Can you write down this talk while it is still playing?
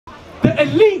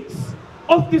elites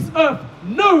of this earth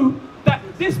know that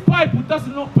this Bible does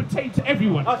not pertain to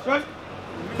everyone. That's right.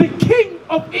 The King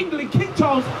of England, King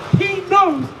Charles, he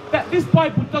knows that this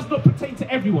Bible does not pertain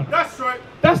to everyone. That's right.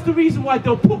 That's the reason why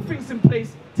they'll put things in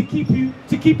place to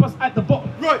keep us at the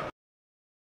bottom. Right.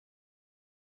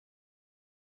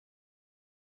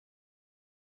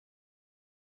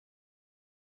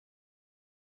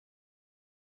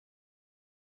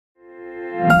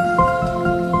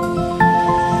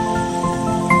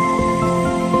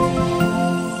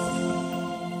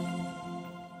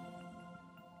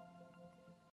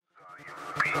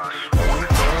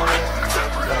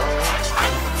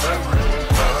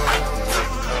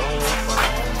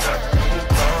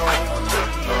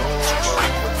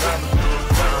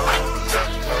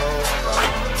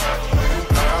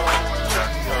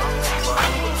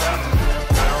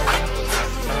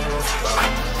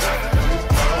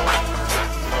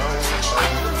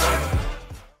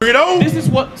 This is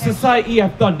what society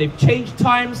have done. They've changed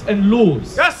times and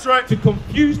laws. That's right. To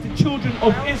confuse the children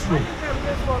of Israel.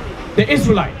 The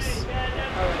Israelites.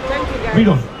 Read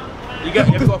on. You get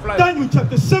Daniel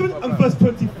chapter 7 and verse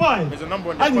 25. There's a number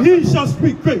on And he shall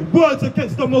speak great words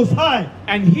against the Most High.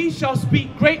 And he shall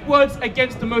speak great words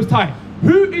against the Most High.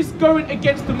 Who is going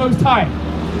against the Most High?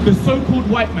 The so-called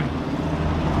white man.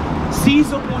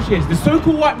 Caesar Borgia, the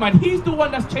so-called white man, he's the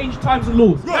one that's changed times and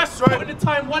laws. That's right. Putting the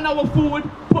time 1 hour forward,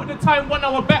 putting the time 1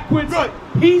 hour backwards. Right.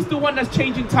 He's the one that's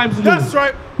changing times and laws. That's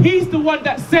right. He's the one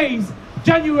that says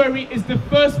January is the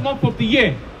first month of the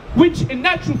year, which in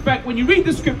natural fact, when you read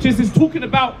the scriptures, is talking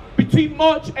about between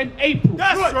March and April.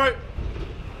 That's right.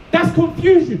 That's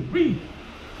confusion. Read.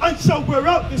 And shall wear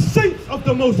out the saints of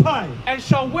the Most High. And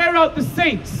shall wear out the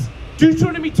saints.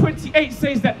 Deuteronomy 28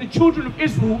 says that the children of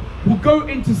Israel will go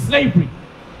into slavery.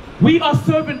 We are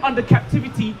serving under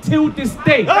captivity till this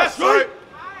day. That's right.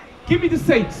 Give me the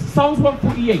saints. Psalms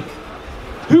 148.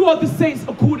 Who are the saints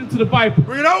according to the Bible?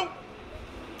 Bring it out.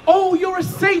 Oh, you're a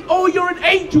saint. Oh, you're an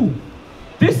angel.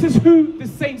 This is who the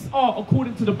saints are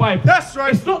according to the Bible. That's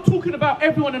right. It's not talking about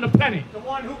everyone on the planet. The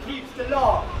one who keeps the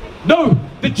law. No,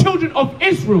 the children of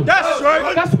Israel. That's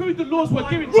right. That's who the laws were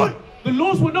given to. The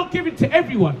laws were not given to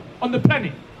everyone on the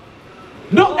planet.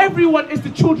 Not everyone is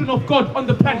the children of God on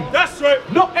the planet. That's right.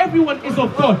 Not everyone is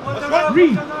of God. That's right.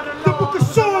 Read. The book of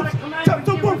Psalms,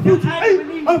 chapter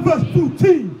 148 and verse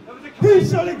 14. He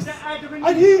shall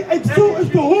and he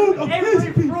exalteth the horn of his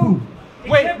people.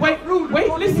 Wait,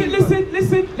 listen.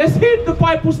 Let's hear the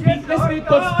Bible speak. Let's hear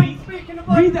God speak.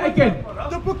 Read that again.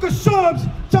 The book of Psalms,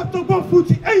 chapter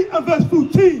 148 and verse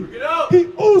 14. He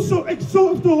also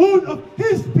exalts the horn of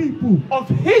his people. Of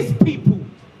his people.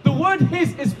 The word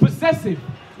his is possessive.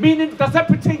 Meaning, does that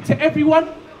pertain to everyone?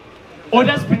 Or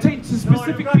does it pertain to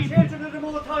specific people?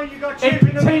 It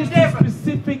pertains to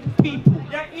specific people.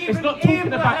 It's not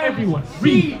talking about everyone.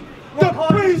 Read. The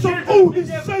praise of all his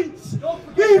saints,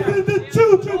 even the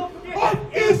children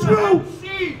of Israel.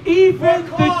 Even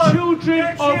the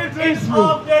children of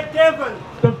Israel.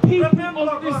 The people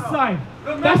of this side.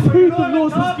 That's who the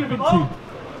laws was given to.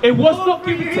 It was not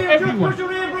given to everyone.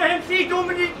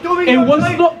 It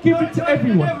was not given to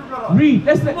everyone. Read.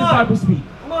 Let's let the Bible speak.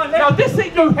 Now this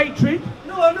ain't no hatred.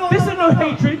 This ain't no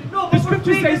hatred. The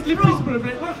scripture says live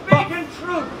peaceably. We're speaking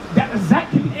truth.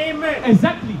 Exactly. Amen.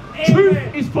 Exactly. Amen.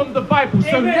 Truth is from the Bible.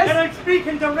 So Amen. let's... And I'm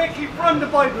speaking directly from the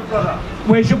Bible, brother.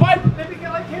 Where's your Bible? Let me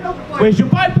get my kid out the Bible. Where's your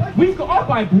Bible? We've got our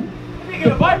Bible.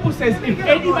 The Bible says, if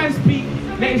any man speak,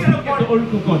 let him speak at the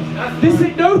oracle of God. This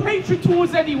is no hatred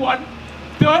towards anyone.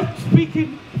 They're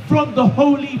speaking from the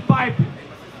Holy Bible.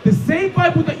 The same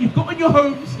Bible that you've got in your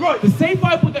homes, the same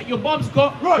Bible that your mom's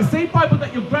got, the same Bible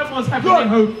that your grandma's have in their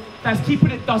home, that's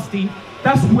keeping it dusty.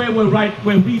 That's where we're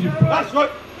reading from. That's right.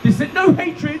 This is no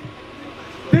hatred.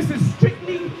 This is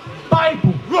strictly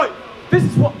Bible. Right. This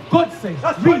is what God says.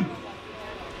 That's Read.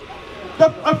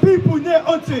 right. A people near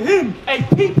unto him. A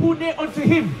people near unto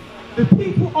him. The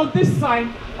people on this side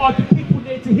are the people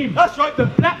near to him. That's right. The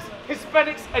blacks,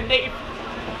 Hispanics, and Native.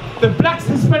 The blacks,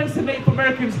 Hispanics, and Native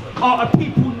Americans are a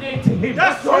people near to him.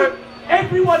 That's right.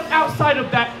 Everyone outside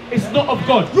of that is not of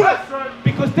God. That's right.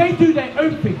 Because they do their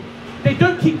own thing. They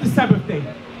don't keep the Sabbath day.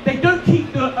 They don't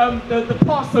keep the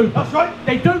Passover. That's right.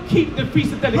 They don't keep the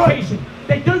Feast of Dedication. Right.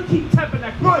 They don't keep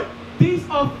Tabernacle. Right. These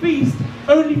are feasts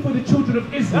only for the children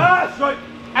of Israel. That's right.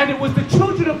 And it was the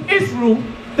children of Israel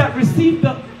that received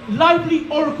the lively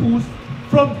oracles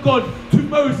from God to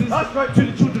Moses, That's right. to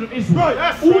the children of Israel. Right.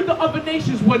 That's All right. the other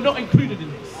nations were not included in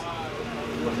this.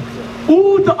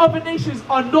 All the other nations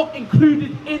are not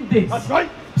included in this. That's right.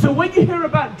 So when you hear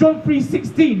about John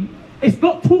 3:16, it's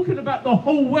not talking about the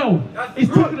whole world. It's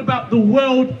talking about the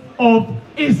world of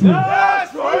Israel.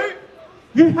 That's right.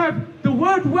 You have the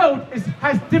word world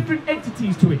has different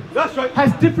entities to it. That's right.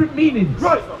 Has different meanings.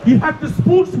 Right. You have the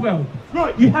sports world.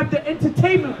 Right. You have the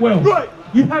entertainment world. Right.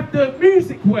 You have the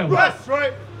music world. That's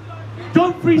right.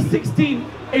 John 3:16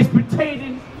 is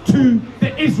pertaining to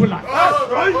the Israelites. That's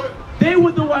right. They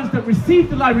were the ones that received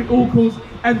the library oracles,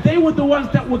 and they were the ones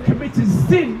that were committing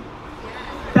sin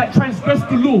that transgressed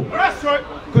the law. That's right.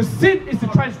 Because sin is the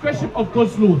transgression of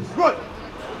God's laws. Right.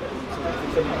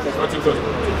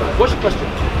 What's your question?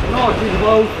 No,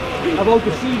 it's about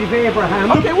the seed of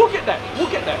Abraham. Okay, we'll get that. We'll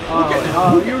get that. We'll get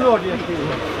that. You know the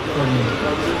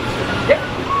Yeah.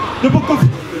 The book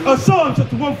of Psalm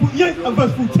chapter 148 and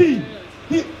verse 14.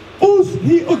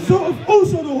 He exalted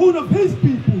also the horn of his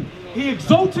people. He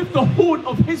exalted the horn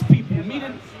of his people,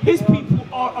 meaning his people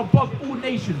are above all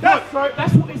nations. That's right.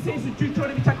 That's what it says in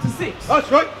Deuteronomy chapter 6. That's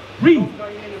right. Read.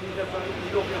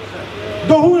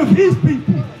 The horn of his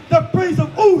people, the praise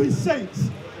of all his saints,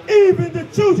 even the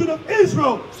children of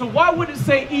Israel. So why would it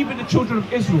say even the children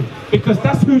of Israel? Because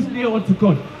that's who's near unto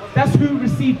God. That's who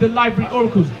received the library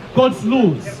oracles, God's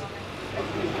laws.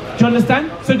 Do you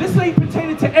understand? So this ain't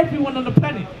pertaining to everyone on the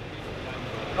planet.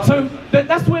 So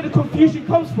that's where the confusion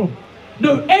comes from.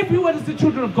 No, everyone is the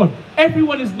children of God.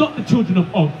 Everyone is not the children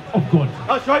of God.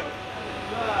 That's right.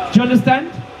 Do you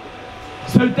understand?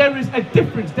 So there is a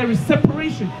difference. There is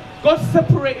separation. God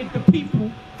separated the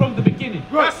people from the beginning.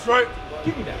 That's right.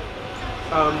 Give me that.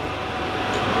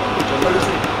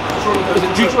 Is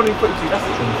it Deuteronomy 32? That's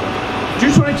the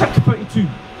Deuteronomy chapter 32.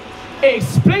 It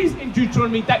explains in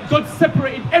Deuteronomy that God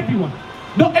separated everyone.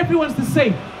 Not everyone's the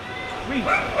same. Read.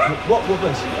 What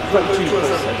verse? 32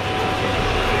 verse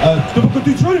 7. The book of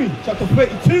Deuteronomy chapter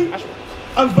 32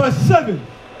 and verse 7.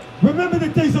 Remember the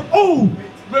days of old.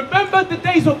 Remember the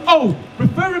days of old.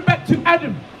 Referring back to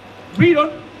Adam. Read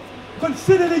on.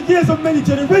 Consider the years of many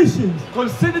generations.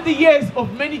 Consider the years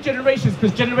of many generations,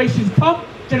 because generations come,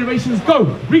 generations go.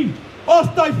 Read.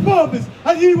 Ask thy fathers,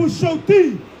 and he will show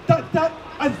thee that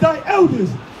and thy elders,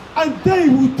 and they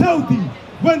will tell thee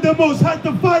when the Most High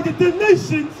divided the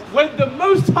nations. When the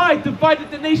Most High divided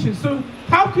the nations. So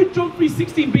how could John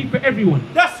 3:16 be for everyone?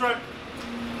 That's right.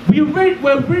 We're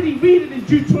really reading in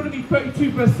Deuteronomy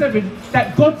 32 verse 7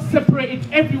 that God separated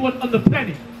everyone on the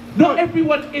planet. Not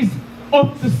everyone is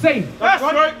of the same. That's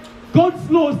right. God's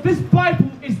laws, this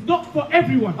Bible is not for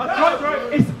everyone. That's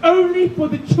right. It's only for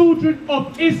the children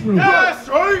of Israel. That's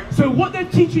right. So what they're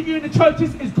teaching you in the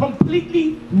churches is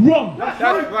completely wrong. That's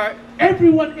right.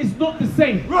 Everyone is not the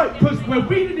same. Right. Because we're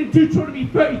reading in Deuteronomy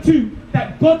 32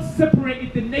 that God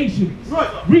separated the nations. Right.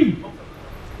 Read.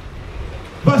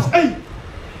 Verse 8.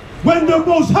 When the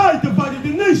Most High divided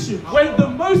the nations. When the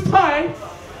Most High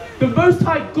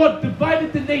God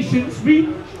divided the nations,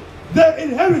 read. Their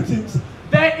inheritance.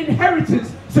 Their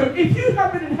inheritance. So if you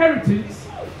have an inheritance,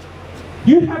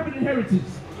 you have an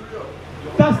inheritance.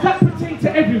 Does that pertain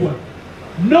to everyone?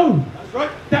 No. That's right.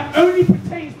 That only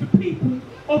pertains to people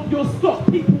of your stock,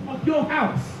 people of your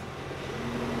house.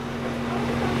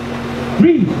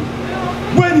 Read.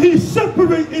 When he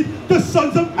separated the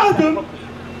sons of Adam.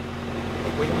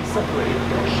 When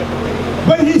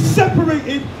he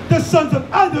separated the sons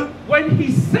of Adam. When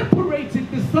he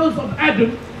separated the sons of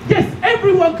Adam, yes,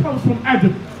 everyone comes from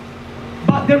Adam.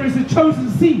 But there is a chosen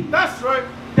seed. That's right.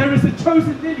 There is a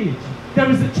chosen lineage. There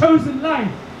is a chosen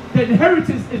line. The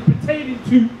inheritance is pertaining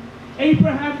to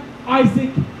Abraham,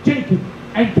 Isaac, Jacob.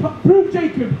 And through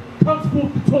Jacob comes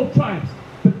forth the 12 tribes.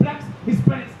 The blacks,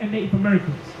 Hispanics, and Native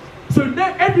Americans. So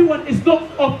not everyone is not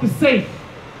of the same.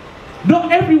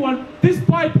 Not everyone. This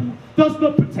Bible does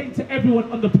not pertain to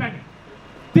everyone on the planet.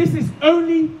 This is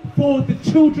only for the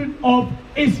children of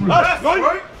Israel. That's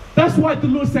right. That's why the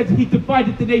Lord said he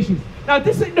divided the nations. Now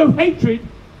this ain't no hatred.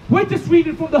 We're just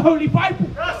reading from the Holy Bible.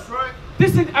 That's right.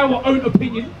 This isn't our own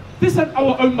opinion. This isn't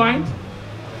our own mind.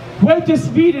 We're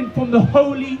just reading from the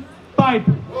Holy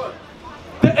Bible.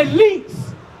 The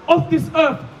elites of this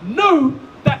earth know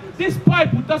that this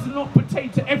Bible does not pertain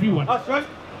to everyone. That's right.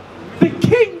 The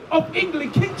King of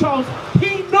England, King Charles,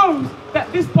 he knows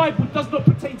that this Bible does not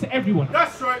pertain to everyone.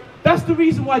 That's right. That's the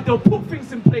reason why they'll put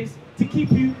things in place to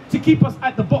keep us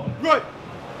at the bottom. Right.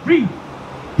 Read.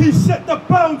 He set the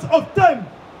bounds of them,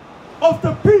 of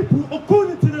the people,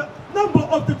 according to the number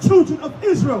of the children of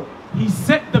Israel. He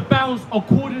set the bounds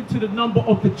according to the number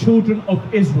of the children of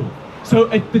Israel. So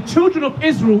the children of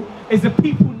Israel is a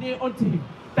people near unto him.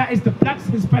 That is the blacks,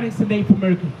 Hispanics, and Native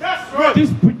Americans. That's right.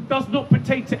 This does not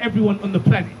pertain to everyone on the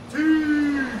planet.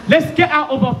 Let's get out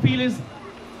of our feelings.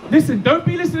 Listen, don't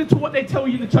be listening to what they tell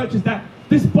you in the churches that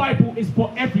this Bible is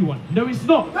for everyone. No, it's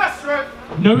not. That's right.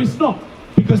 No, it's not.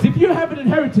 Because if you have an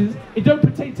inheritance, it don't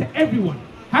pertain to everyone.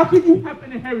 How can you have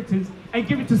an inheritance and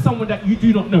give it to someone that you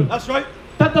do not know? That's right.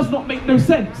 That does not make no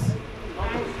sense.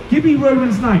 Give me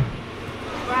Romans 9.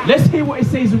 Let's hear what it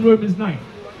says in Romans 9.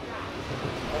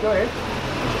 Go ahead.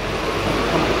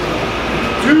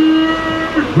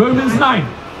 Romans 9.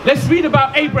 Let's read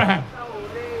about Abraham.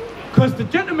 Because the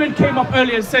gentleman came up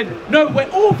earlier and said, no, we're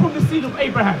all from the seed of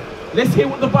Abraham. Let's hear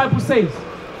what the Bible says.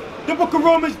 The book of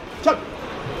Romans,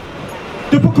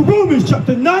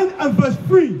 chapter 9 and verse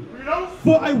 3.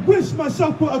 For I wish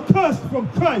myself were accursed from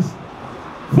Christ,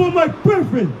 for my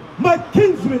brethren, my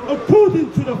kinsmen,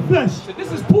 according to the flesh. So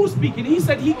this is Paul speaking. He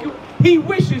said he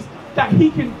wishes that he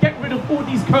can get rid of all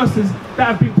these curses that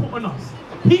have been put on us.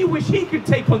 He wished he could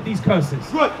take on these curses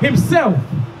himself.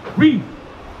 Read.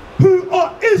 Who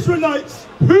are Israelites?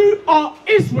 Who are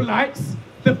Israelites?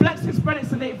 The blacks,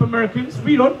 Hispanics, and Native Americans.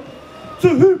 Read on. To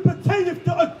whom pertaineth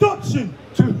the adoption.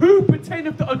 To whom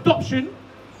pertaineth the adoption.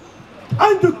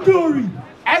 And the glory.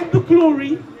 And the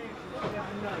glory.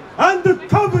 And the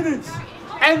covenants.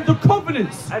 And the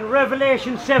covenants. And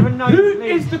Revelation 7:9. Who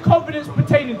is the covenants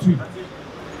pertaining to?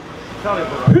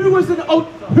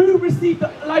 Who received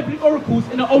the lively oracles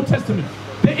in the Old Testament?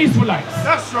 The Israelites.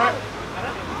 That's right.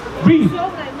 Read.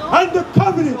 And the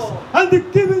covenants. And the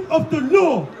giving of the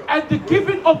law. And the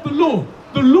giving of the law.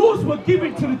 The laws were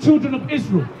given to the children of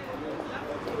Israel.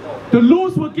 The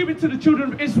laws were given to the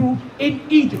children of Israel in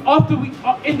Egypt, after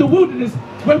in the wilderness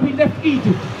when we left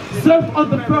Egypt, served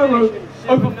under Pharaoh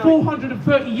over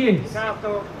 430 years.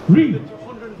 Read.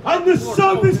 And the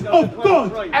service of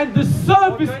God. And the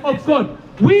service of God.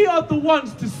 We are the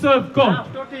ones to serve God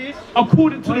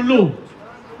according to the law.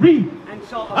 Read.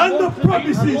 And the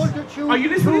promises. Are you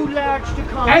listening?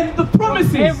 And the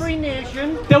promises. Every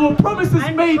nation. There were promises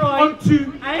made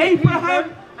unto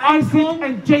Abraham, Isaac,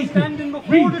 and Jacob.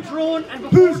 Read.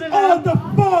 Whose are the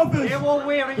fathers?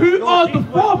 Who are the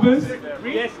fathers?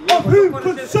 Of whom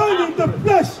concerning the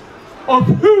flesh. Of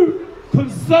who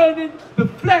concerning the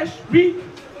flesh. Read.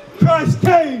 Christ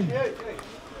came.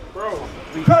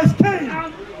 Christ came.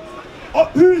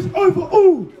 Who is over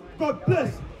all. God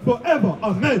bless forever.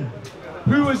 Amen.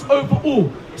 Who is over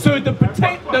all. So the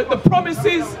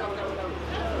promises,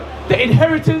 the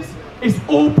inheritance is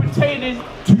all pertaining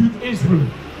to Israel.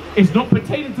 It's not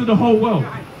pertaining to the whole world.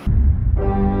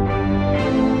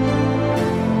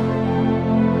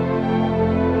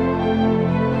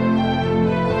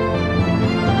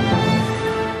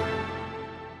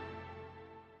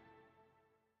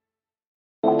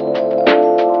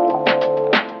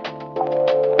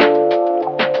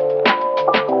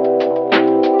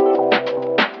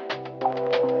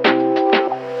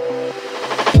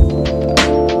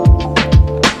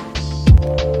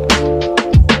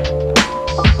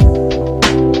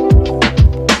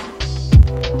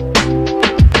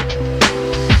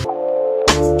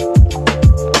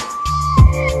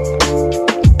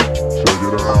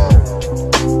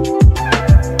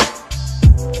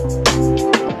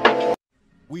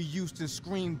 To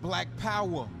scream black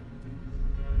power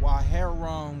while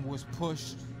heroin was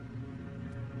pushed,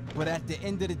 but at the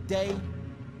end of the day,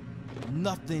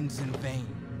 nothing's in vain.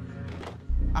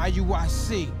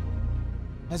 IUIC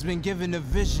has been given a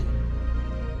vision.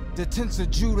 The tents of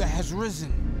Judah has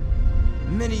risen.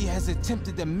 Many has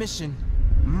attempted the mission,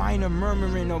 minor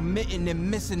murmuring, omitting, and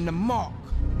missing the mark.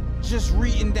 Just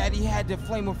reading that he had the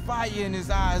flame of fire in his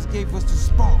eyes gave us the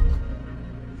spark.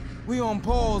 We on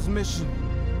Paul's mission.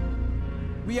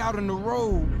 We out on the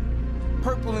road,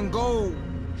 purple and gold,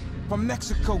 from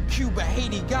Mexico, Cuba,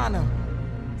 Haiti, Ghana,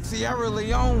 Sierra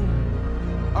Leone.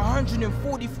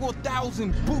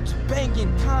 144,000 boots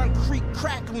banging, concrete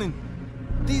crackling.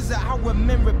 These are our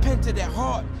men repented at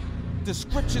heart. The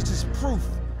scriptures is proof.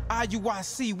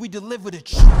 IUIC, we deliver the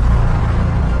truth.